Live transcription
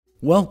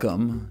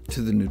Welcome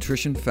to the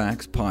Nutrition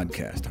Facts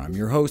Podcast. I'm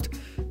your host,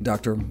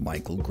 Dr.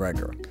 Michael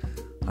Greger.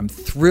 I'm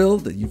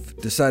thrilled that you've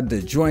decided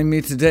to join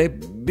me today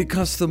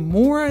because the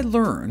more I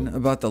learn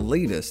about the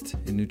latest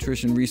in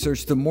nutrition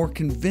research, the more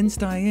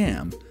convinced I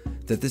am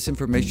that this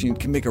information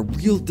can make a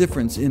real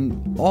difference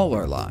in all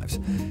our lives.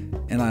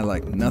 And I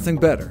like nothing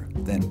better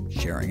than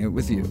sharing it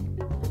with you.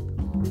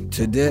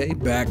 Today,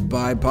 backed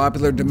by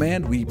popular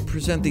demand, we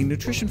present the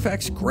Nutrition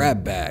Facts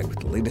Grab Bag with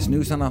the latest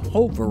news on a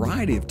whole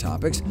variety of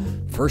topics.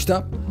 First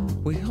up,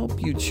 we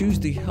help you choose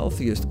the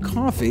healthiest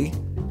coffee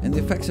and the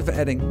effects of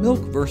adding milk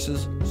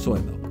versus soy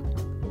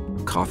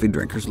milk. Coffee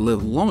drinkers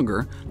live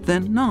longer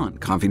than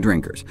non-coffee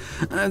drinkers.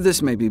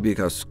 This may be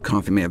because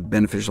coffee may have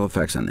beneficial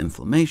effects on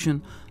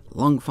inflammation,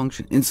 lung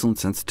function, insulin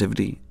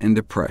sensitivity, and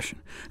depression.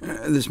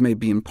 This may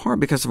be in part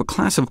because of a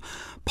class of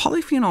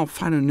polyphenol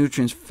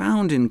phytonutrients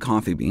found in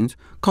coffee beans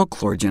called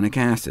chlorogenic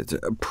acids,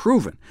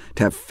 proven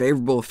to have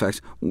favorable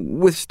effects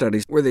with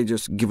studies where they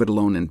just give it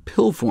alone in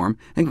pill form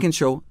and can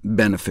show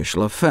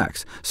beneficial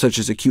effects, such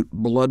as acute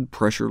blood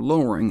pressure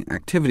lowering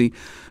activity,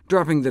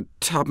 dropping the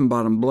top and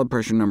bottom blood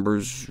pressure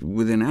numbers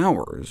within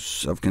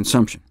hours of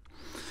consumption.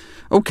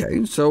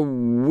 OK, so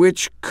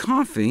which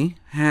coffee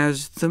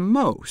has the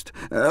most?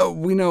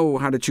 We know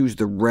how to choose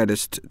the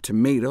reddest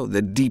tomato,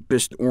 the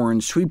deepest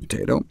orange sweet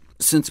potato,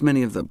 since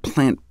many of the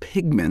plant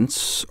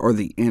pigments are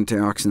the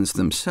antioxidants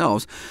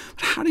themselves.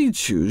 But how do you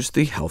choose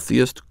the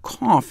healthiest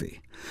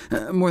coffee?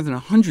 More than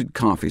 100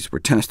 coffees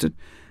were tested,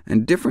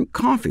 and different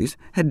coffees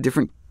had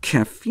different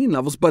caffeine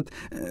levels, but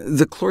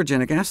the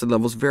chlorogenic acid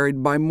levels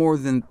varied by more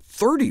than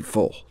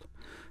 30-fold.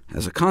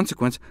 As a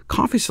consequence,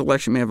 coffee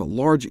selection may have a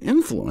large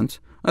influence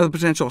on the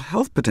potential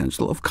health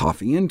potential of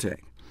coffee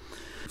intake.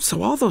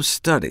 So all those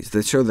studies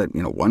that show that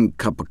one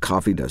cup of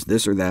coffee does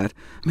this or that,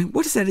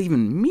 what does that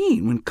even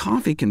mean when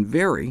coffee can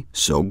vary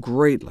so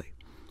greatly?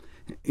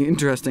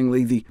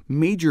 Interestingly, the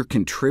major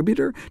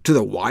contributor to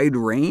the wide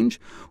range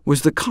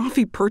was the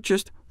coffee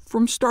purchased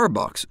from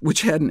Starbucks,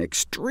 which had an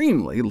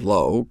extremely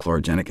low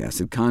chlorogenic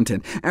acid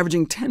content,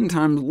 averaging 10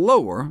 times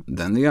lower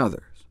than the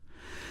others.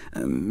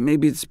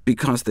 Maybe it's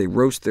because they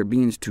roast their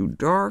beans too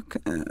dark.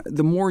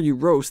 The more you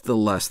roast, the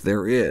less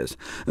there is.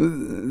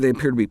 They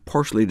appear to be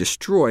partially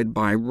destroyed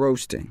by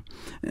roasting.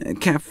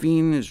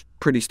 Caffeine is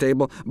pretty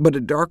stable, but a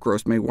dark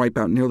roast may wipe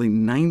out nearly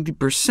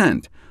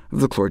 90% of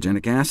the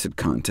chlorogenic acid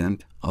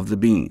content of the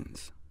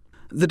beans.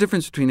 The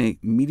difference between a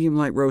medium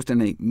light roast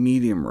and a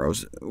medium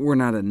roast were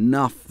not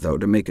enough, though,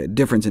 to make a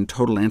difference in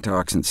total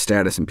antioxidant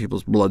status in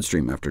people's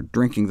bloodstream after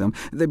drinking them.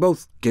 They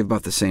both gave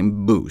about the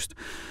same boost.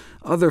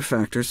 Other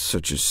factors,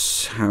 such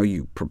as how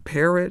you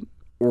prepare it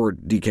or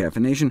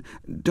decaffeination,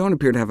 don't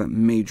appear to have a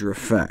major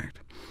effect.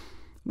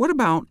 What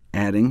about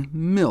adding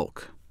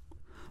milk?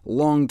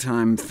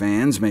 Longtime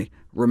fans may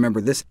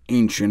remember this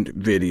ancient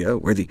video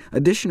where the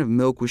addition of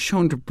milk was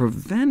shown to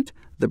prevent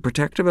the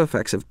protective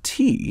effects of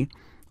tea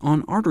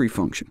on artery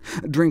function.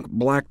 Drink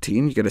black tea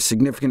and you get a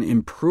significant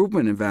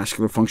improvement in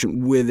vascular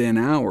function within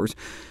hours,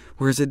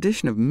 whereas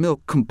addition of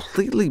milk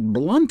completely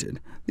blunted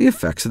the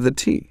effects of the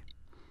tea.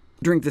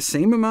 Drink the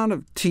same amount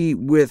of tea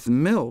with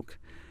milk,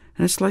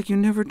 and it's like you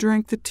never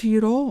drank the tea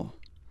at all.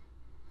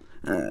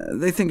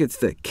 They think it's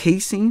the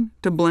casein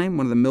to blame,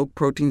 one of the milk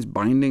proteins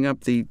binding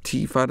up the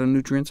tea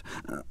phytonutrients.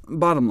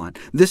 Bottom line,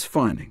 this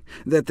finding,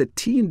 that the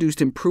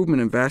tea-induced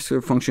improvement in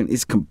vascular function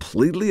is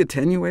completely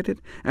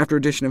attenuated after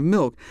addition of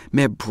milk,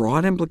 may have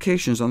broad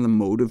implications on the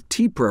mode of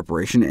tea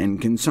preparation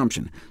and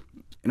consumption.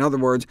 In other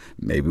words,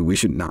 maybe we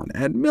should not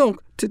add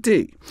milk to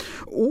tea.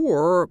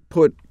 Or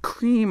put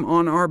cream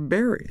on our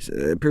berries.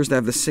 It appears to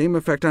have the same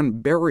effect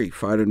on berry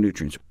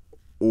phytonutrients.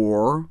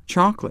 Or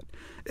chocolate.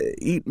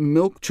 Eat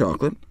milk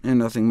chocolate, and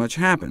nothing much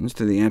happens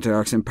to the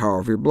antioxidant power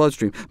of your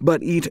bloodstream.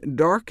 But eat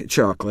dark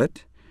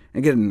chocolate,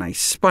 and get a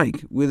nice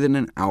spike within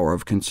an hour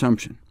of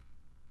consumption.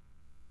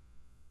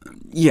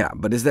 Yeah,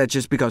 but is that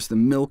just because the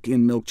milk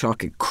in milk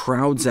chocolate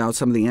crowds out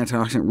some of the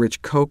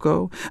antioxidant-rich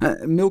cocoa?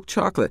 Milk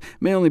chocolate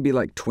may only be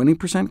like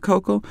 20%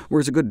 cocoa,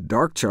 whereas a good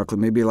dark chocolate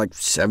may be like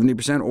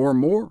 70% or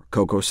more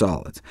cocoa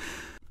solids.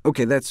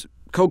 OK, that's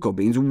cocoa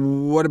beans.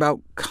 What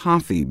about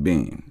coffee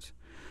beans?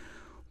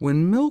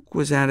 When milk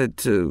was added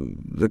to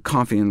the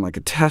coffee in like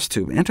a test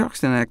tube,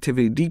 antioxidant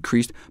activity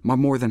decreased by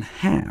more than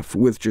half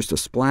with just a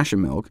splash of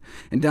milk,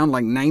 and down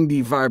like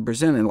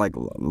 95% in like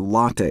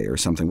latte or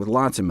something with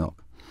lots of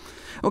milk.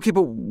 OK,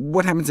 but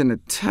what happens in a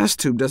test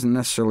tube doesn't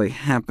necessarily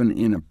happen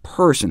in a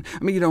person.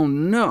 You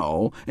don't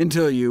know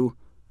until you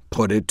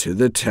put it to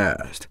the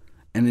test.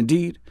 And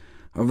indeed,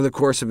 over the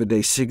course of a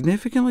day,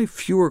 significantly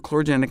fewer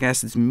chlorogenic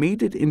acids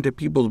made it into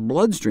people's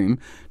bloodstream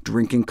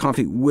drinking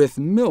coffee with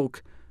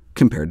milk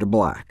compared to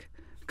black,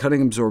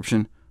 cutting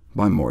absorption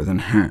by more than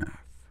half.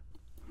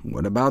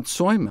 What about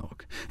soy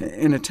milk?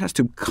 In a test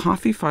tube,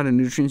 coffee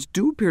phytonutrients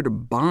do appear to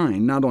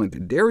bind not only to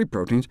dairy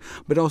proteins,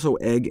 but also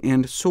egg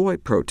and soy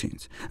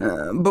proteins.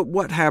 But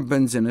what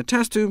happens in a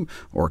test tube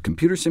or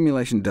computer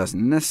simulation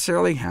doesn't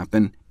necessarily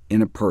happen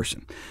in a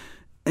person.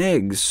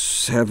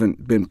 Eggs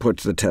haven't been put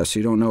to the test, so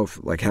you don't know if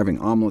having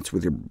omelets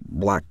with your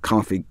black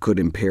coffee could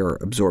impair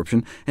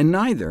absorption, and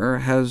neither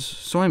has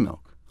soy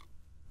milk.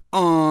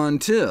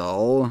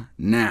 Until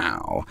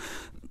now.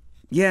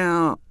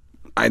 Yeah,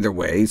 either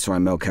way, soy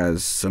milk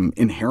has some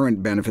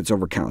inherent benefits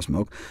over cow's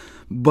milk,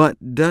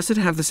 but does it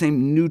have the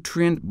same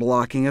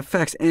nutrient-blocking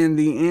effects? And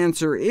the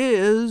answer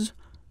is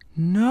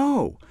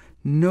no.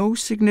 No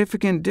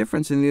significant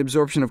difference in the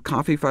absorption of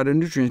coffee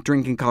phytonutrients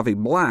drinking coffee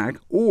black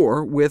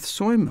or with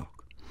soy milk.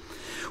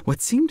 What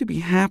seemed to be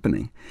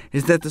happening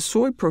is that the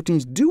soy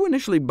proteins do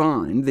initially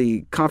bind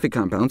the coffee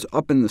compounds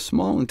up in the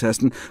small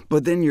intestine,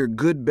 but then your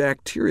good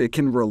bacteria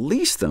can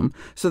release them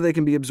so they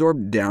can be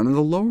absorbed down in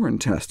the lower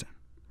intestine.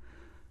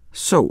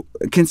 So,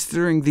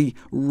 considering the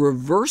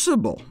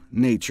reversible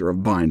nature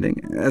of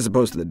binding, as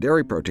opposed to the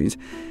dairy proteins,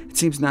 it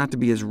seems not to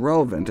be as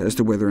relevant as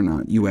to whether or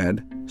not you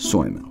add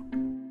soy milk.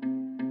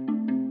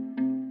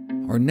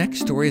 Our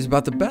next story is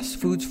about the best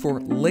foods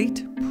for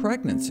late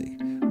pregnancy.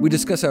 We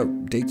discuss how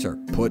dates are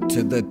put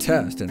to the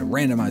test in a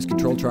randomized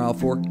controlled trial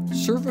for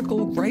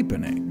cervical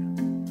ripening.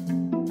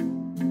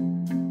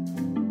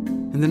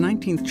 In the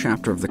 19th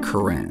chapter of the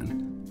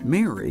Quran,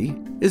 Mary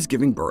is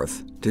giving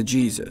birth to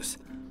Jesus.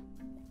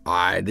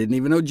 I didn't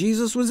even know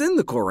Jesus was in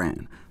the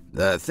Quran,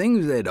 the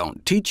things they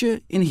don't teach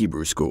you in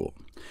Hebrew school.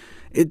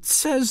 It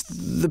says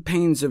the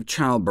pains of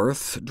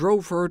childbirth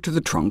drove her to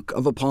the trunk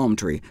of a palm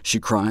tree. She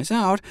cries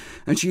out,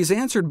 and she is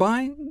answered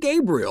by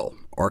Gabriel,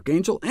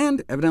 archangel,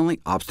 and evidently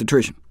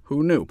obstetrician.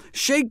 Who knew?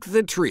 Shake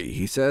the tree,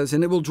 he says,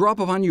 and it will drop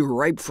upon you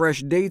ripe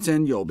fresh dates,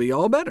 and you'll be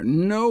all better.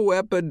 No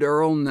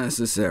epidural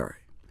necessary.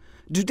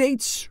 Do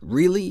dates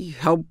really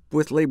help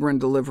with labor and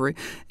delivery?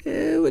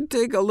 It would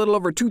take a little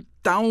over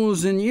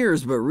 2,000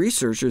 years, but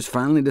researchers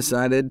finally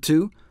decided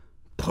to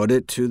put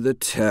it to the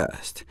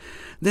test.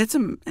 That's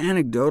some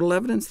anecdotal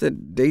evidence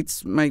that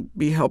dates might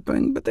be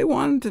helping, but they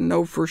wanted to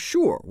know for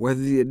sure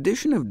whether the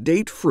addition of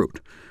date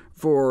fruit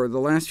for the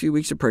last few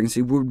weeks of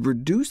pregnancy would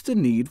reduce the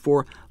need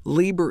for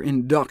labor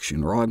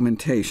induction or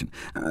augmentation.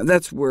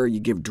 That's where you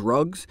give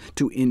drugs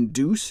to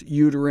induce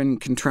uterine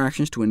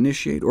contractions to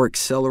initiate or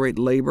accelerate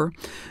labor.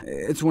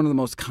 It's one of the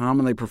most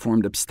commonly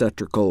performed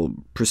obstetrical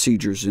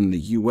procedures in the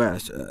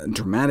U.S.,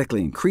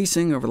 dramatically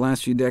increasing over the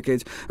last few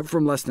decades,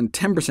 from less than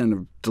 10%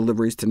 of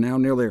deliveries to now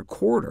nearly a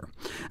quarter.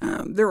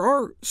 There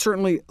are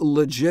certainly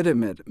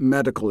legitimate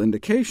medical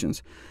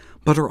indications,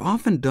 but are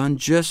often done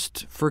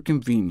just for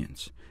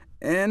convenience.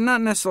 And not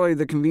necessarily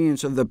the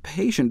convenience of the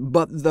patient,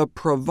 but the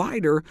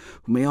provider,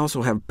 who may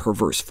also have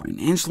perverse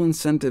financial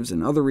incentives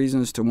and other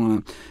reasons to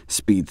want to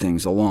speed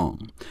things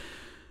along.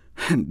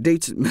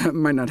 Dates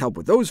might not help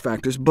with those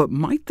factors, but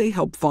might they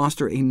help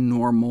foster a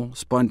normal,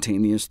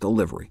 spontaneous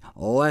delivery?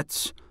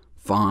 Let's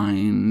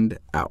find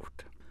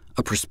out.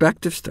 A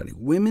prospective study,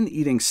 women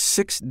eating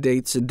 6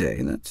 dates a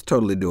day, that's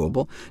totally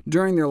doable,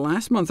 during their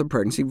last month of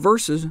pregnancy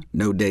versus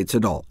no dates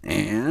at all.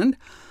 And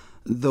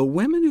the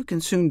women who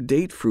consumed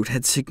date fruit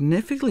had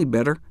significantly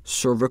better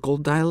cervical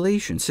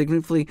dilation,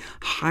 significantly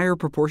higher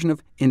proportion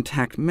of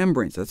intact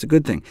membranes, that's a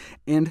good thing,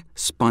 and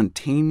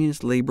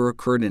spontaneous labor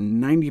occurred in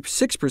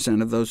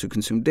 96% of those who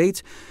consumed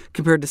dates,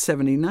 compared to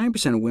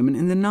 79% of women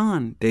in the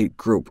non-date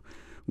group,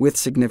 with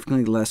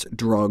significantly less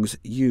drugs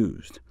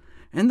used.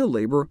 And the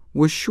labor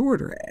was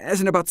shorter,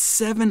 as in about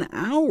 7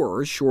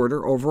 hours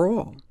shorter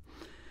overall.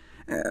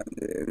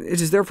 It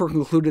is therefore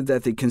concluded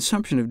that the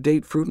consumption of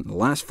date fruit in the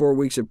last 4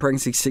 weeks of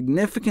pregnancy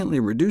significantly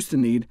reduced the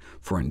need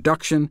for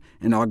induction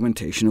and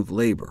augmentation of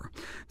labor.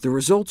 The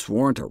results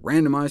warrant a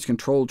randomized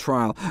controlled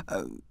trial.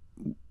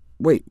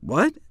 Wait,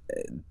 what?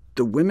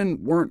 The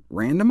women weren't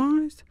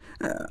randomized?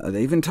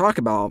 They even talk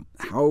about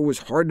how it was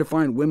hard to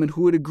find women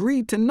who would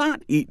agree to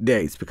not eat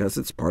dates because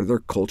it's part of their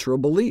cultural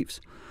beliefs.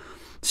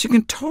 So you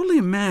can totally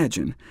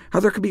imagine how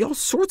there could be all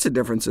sorts of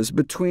differences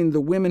between the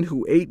women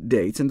who ate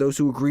dates and those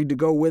who agreed to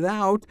go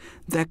without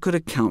that could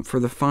account for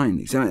the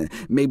findings.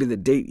 Maybe the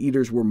date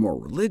eaters were more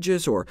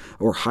religious or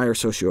higher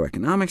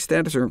socioeconomic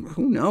status, or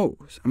who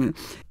knows?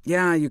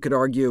 Yeah, you could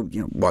argue,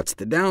 what's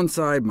the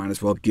downside? Might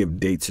as well give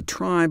dates a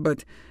try,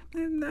 but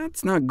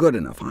that's not good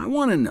enough. I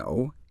want to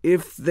know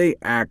if they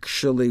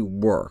actually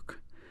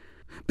work.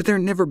 But there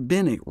had never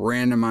been a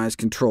randomized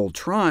controlled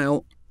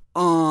trial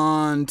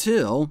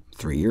until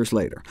 3 years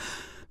later.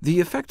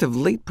 The effect of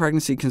late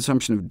pregnancy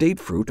consumption of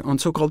date fruit on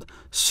so-called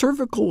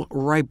cervical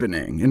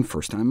ripening in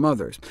first-time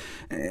mothers.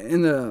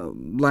 In the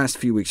last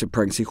few weeks of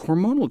pregnancy,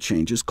 hormonal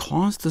changes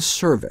cause the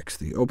cervix,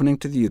 the opening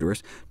to the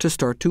uterus, to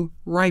start to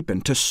ripen,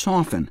 to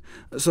soften,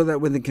 so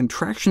that when the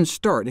contractions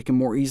start, it can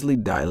more easily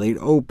dilate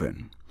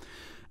open.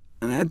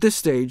 And at this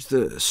stage,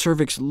 the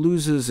cervix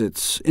loses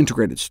its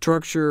integrated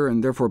structure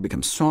and therefore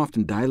becomes soft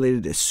and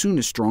dilated as soon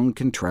as strong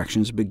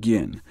contractions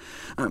begin.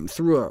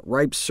 Through a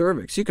ripe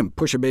cervix, you can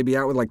push a baby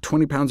out with like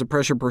 20 pounds of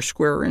pressure per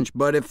square inch,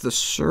 but if the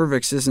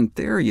cervix isn't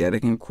there yet, it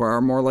can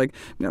require more like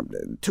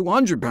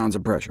 200 pounds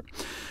of pressure.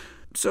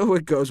 So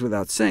it goes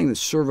without saying that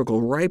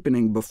cervical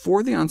ripening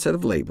before the onset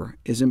of labor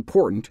is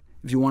important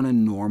if you want a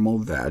normal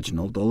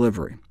vaginal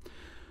delivery.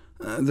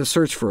 The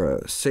search for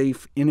a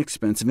safe,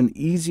 inexpensive, and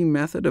easy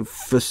method of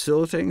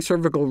facilitating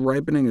cervical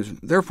ripening is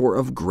therefore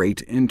of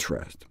great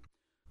interest.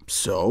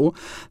 So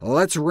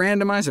let's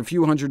randomize a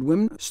few hundred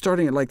women,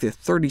 starting at like the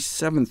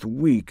 37th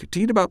week,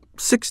 to eat about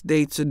 6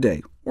 dates a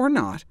day, or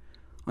not,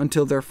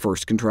 until their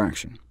first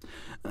contraction.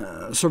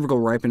 Cervical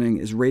ripening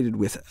is rated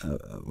with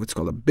what's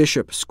called a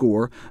Bishop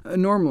score.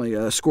 Normally,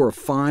 a score of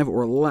 5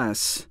 or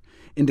less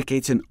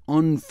indicates an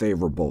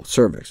unfavorable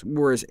cervix,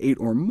 whereas 8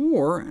 or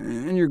more,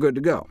 and you're good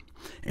to go.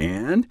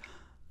 And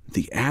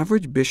the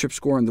average Bishop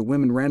score in the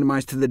women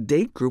randomized to the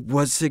date group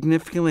was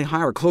significantly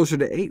higher, closer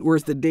to 8,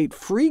 whereas the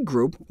date-free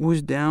group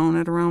was down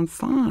at around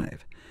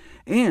 5.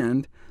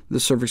 And the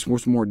cervix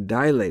was more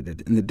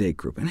dilated in the date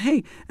group. And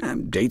hey,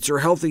 dates are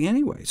healthy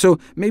anyway, so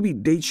maybe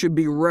dates should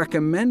be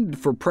recommended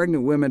for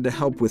pregnant women to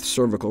help with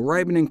cervical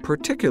ripening,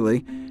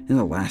 particularly in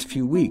the last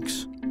few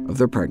weeks of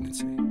their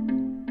pregnancy.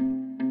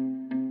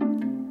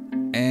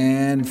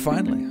 And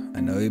finally, I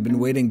know you've been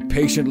waiting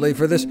patiently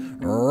for this,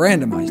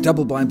 randomized,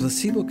 double-blind,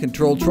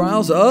 placebo-controlled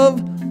trials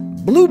of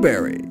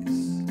blueberries.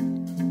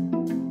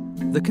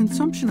 The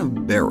consumption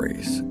of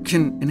berries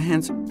can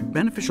enhance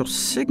beneficial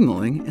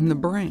signaling in the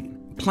brain.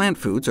 Plant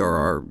foods are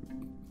our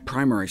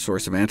primary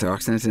source of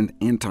antioxidants and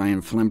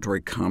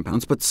anti-inflammatory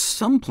compounds, but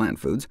some plant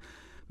foods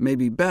may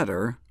be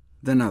better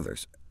than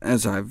others,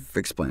 as I've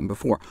explained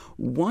before.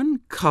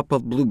 1 cup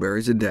of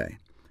blueberries a day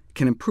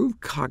can improve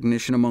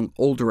cognition among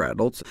older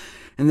adults,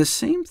 and the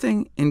same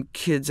thing in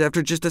kids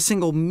after just a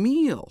single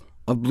meal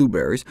of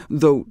blueberries,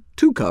 though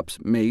 2 cups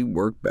may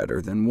work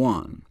better than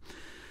 1.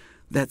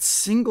 That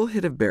single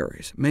hit of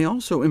berries may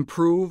also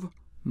improve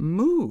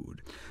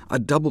mood. A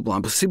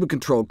double-blind,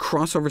 placebo-controlled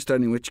crossover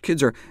study in which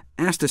kids are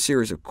asked a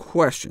series of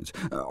questions.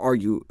 Are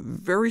you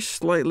very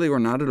slightly or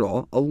not at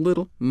all, a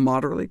little,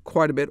 moderately,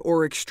 quite a bit,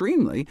 or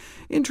extremely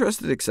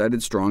interested,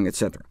 excited, strong,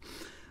 etc.?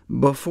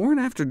 Before and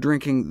after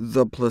drinking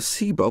the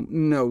placebo,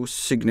 no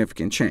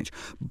significant change.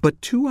 But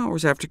 2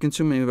 hours after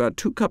consuming about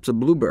 2 cups of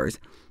blueberries,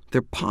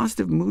 their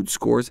positive mood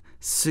scores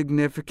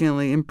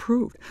significantly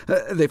improved.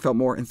 They felt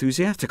more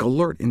enthusiastic,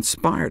 alert,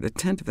 inspired,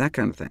 attentive, that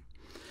kind of thing.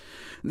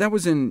 That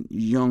was in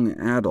young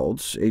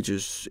adults,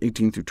 ages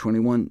 18 through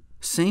 21.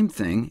 Same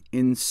thing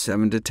in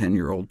 7 to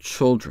 10-year-old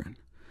children.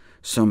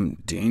 Some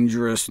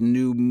dangerous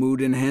new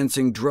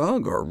mood-enhancing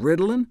drug, or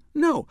Ritalin?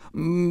 No,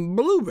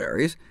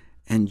 blueberries,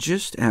 and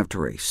just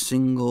after a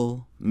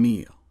single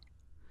meal.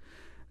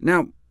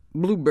 Now,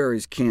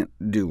 blueberries can't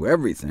do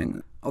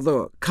everything.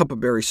 Although a cup of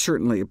berries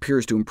certainly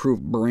appears to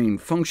improve brain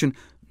function,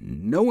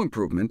 no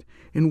improvement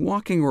in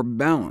walking or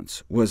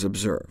balance was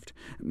observed.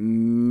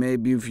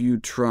 Maybe if you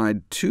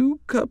tried 2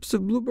 cups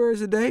of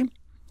blueberries a day?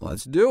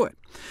 Let's do it.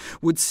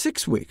 Would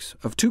 6 weeks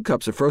of 2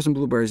 cups of frozen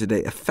blueberries a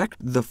day affect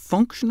the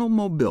functional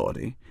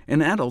mobility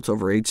in adults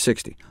over age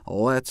 60?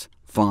 Let's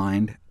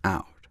find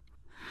out.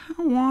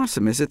 How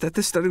awesome is it that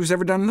this study was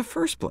ever done in the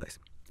first place?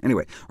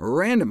 Anyway,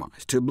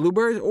 randomized to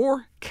blueberries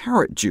or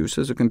carrot juice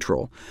as a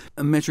control,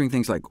 measuring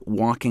things like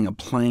walking a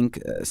plank,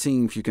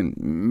 seeing if you can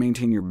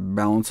maintain your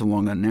balance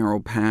along a narrow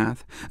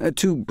path.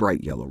 2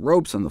 bright yellow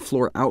ropes on the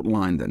floor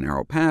outlined the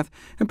narrow path,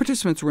 and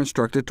participants were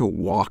instructed to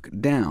walk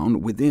down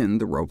within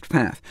the roped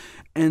path.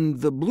 And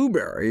the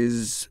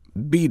blueberries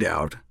beat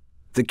out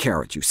the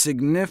carrot juice.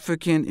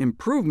 Significant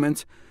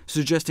improvements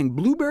suggesting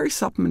blueberry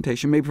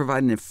supplementation may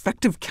provide an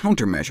effective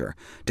countermeasure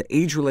to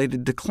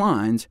age-related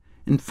declines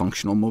in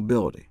functional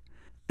mobility.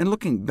 And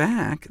looking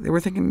back, they were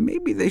thinking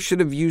maybe they should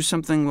have used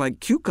something like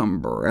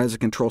cucumber as a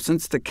control,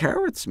 since the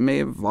carrots may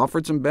have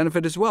offered some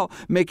benefit as well,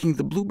 making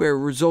the blueberry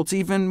results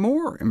even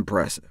more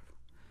impressive.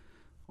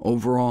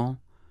 Overall,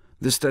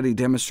 this study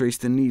demonstrates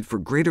the need for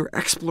greater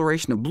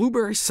exploration of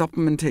blueberry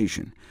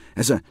supplementation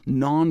as a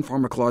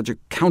non-pharmacologic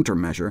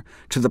countermeasure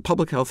to the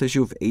public health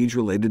issue of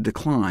age-related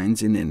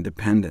declines in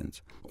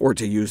independence. Or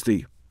to use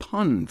the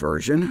pun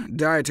version,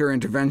 dietary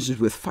interventions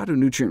with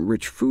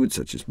phytonutrient-rich foods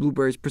such as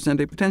blueberries present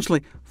a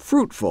potentially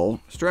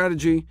fruitful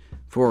strategy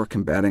for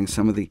combating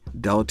some of the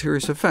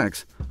deleterious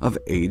effects of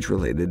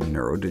age-related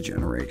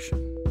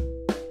neurodegeneration.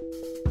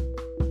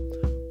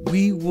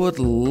 We would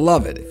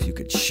love it if you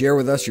could share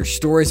with us your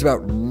stories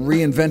about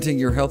reinventing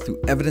your health through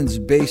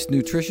evidence-based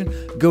nutrition.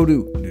 Go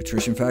to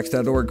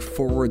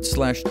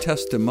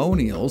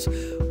nutritionfacts.org/testimonials.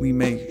 We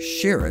may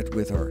share it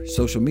with our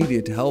social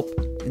media to help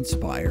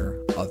inspire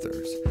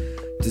others.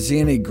 To see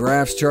any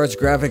graphs, charts,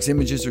 graphics,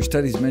 images, or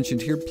studies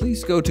mentioned here,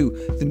 please go to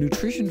the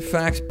Nutrition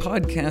Facts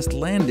podcast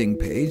landing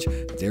page.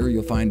 There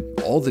you'll find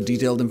all the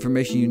detailed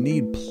information you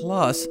need,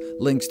 plus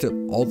links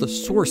to all the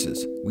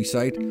sources we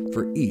cite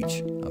for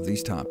each of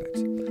these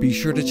topics. Be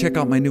sure to check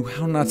out my new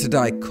How Not to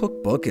Die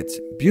cookbook. It's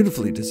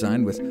beautifully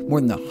designed with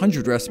more than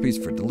 100 recipes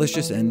for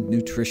delicious and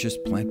nutritious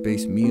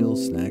plant-based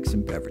meals, snacks,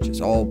 and beverages.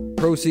 All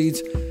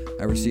proceeds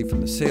I receive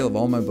from the sale of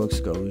all my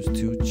books goes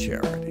to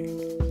charity.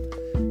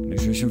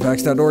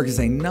 NutritionFacts.org is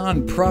a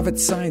non-profit,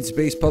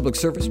 science-based public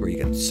service where you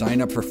can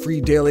sign up for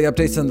free daily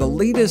updates on the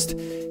latest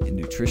in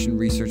nutrition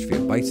research via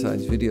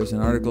bite-sized videos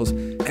and articles.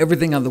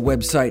 Everything on the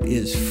website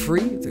is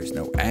free. There's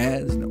no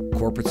ads, no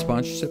corporate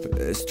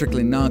sponsorship,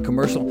 strictly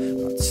non-commercial,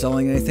 not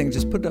selling anything,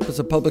 just put it up as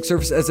a public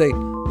service, as a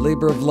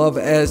labor of love,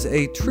 as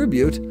a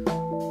tribute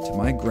to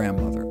my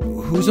grandmother,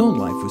 whose own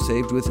life was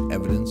saved with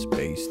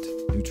evidence-based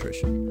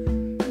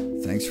nutrition.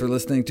 Thanks for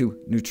listening to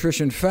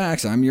Nutrition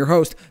Facts. I'm your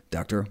host,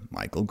 Dr.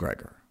 Michael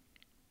Greger.